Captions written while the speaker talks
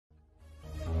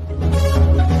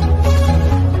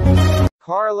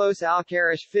Carlos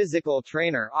Alcaraz physical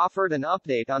trainer offered an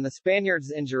update on the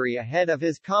Spaniard's injury ahead of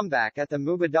his comeback at the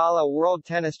Mubadala World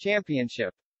Tennis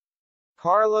Championship.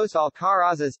 Carlos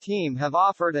Alcaraz's team have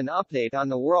offered an update on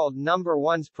the world number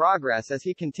one's progress as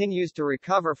he continues to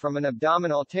recover from an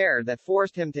abdominal tear that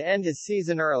forced him to end his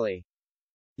season early.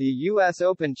 The U.S.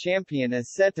 Open champion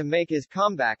is set to make his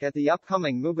comeback at the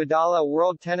upcoming Mubadala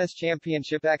World Tennis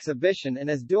Championship exhibition and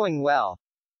is doing well,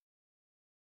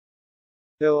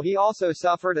 though he also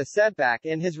suffered a setback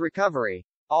in his recovery.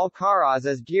 Alcaraz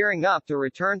is gearing up to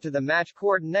return to the match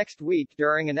court next week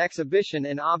during an exhibition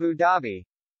in Abu Dhabi.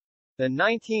 The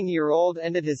 19-year-old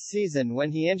ended his season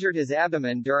when he injured his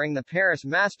abdomen during the Paris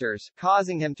Masters,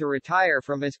 causing him to retire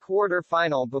from his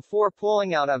quarter-final before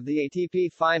pulling out of the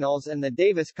ATP Finals and the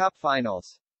Davis Cup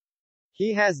Finals.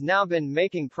 He has now been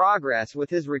making progress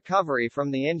with his recovery from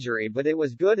the injury, but it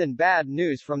was good and bad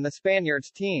news from the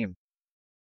Spaniards team,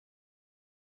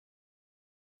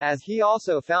 as he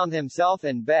also found himself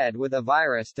in bed with a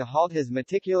virus to halt his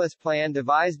meticulous plan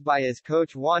devised by his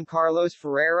coach Juan Carlos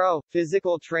Ferrero,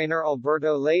 physical trainer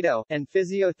Alberto Ledo, and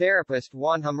physiotherapist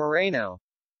Juanja Moreno.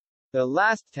 The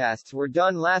last tests were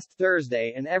done last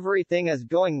Thursday and everything is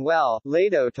going well,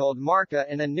 Ledo told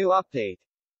Marca in a new update.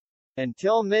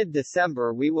 Until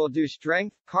mid-December we will do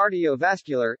strength,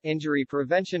 cardiovascular, injury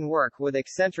prevention work with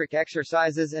eccentric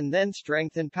exercises and then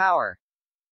strength and power.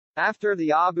 After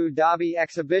the Abu Dhabi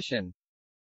exhibition,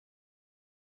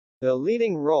 the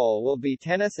leading role will be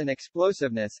tennis and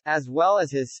explosiveness, as well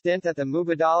as his stint at the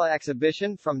Mubadala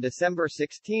exhibition from December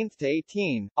 16 to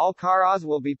 18. Alcaraz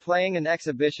will be playing an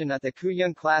exhibition at the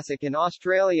Kooyong Classic in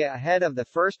Australia ahead of the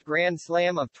first Grand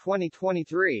Slam of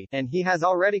 2023, and he has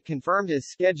already confirmed his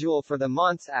schedule for the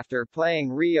months after playing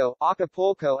Rio,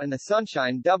 Acapulco and the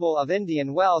Sunshine Double of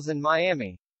Indian Wells and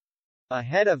Miami.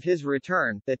 Ahead of his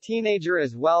return, the teenager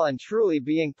is well and truly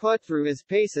being put through his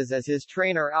paces as his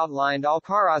trainer outlined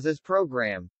Alcaraz's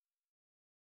program,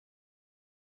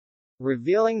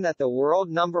 revealing that the world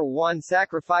number one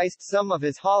sacrificed some of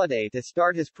his holiday to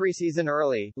start his preseason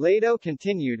early. Ledo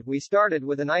continued, "We started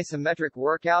with an isometric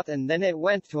workout and then it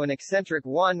went to an eccentric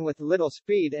one with little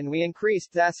speed and we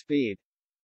increased that speed.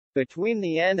 Between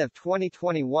the end of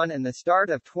 2021 and the start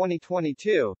of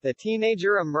 2022, the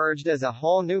teenager emerged as a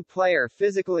whole new player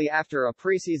physically after a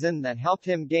preseason that helped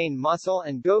him gain muscle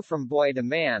and go from boy to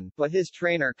man, but his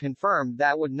trainer confirmed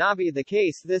that would not be the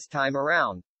case this time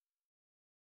around.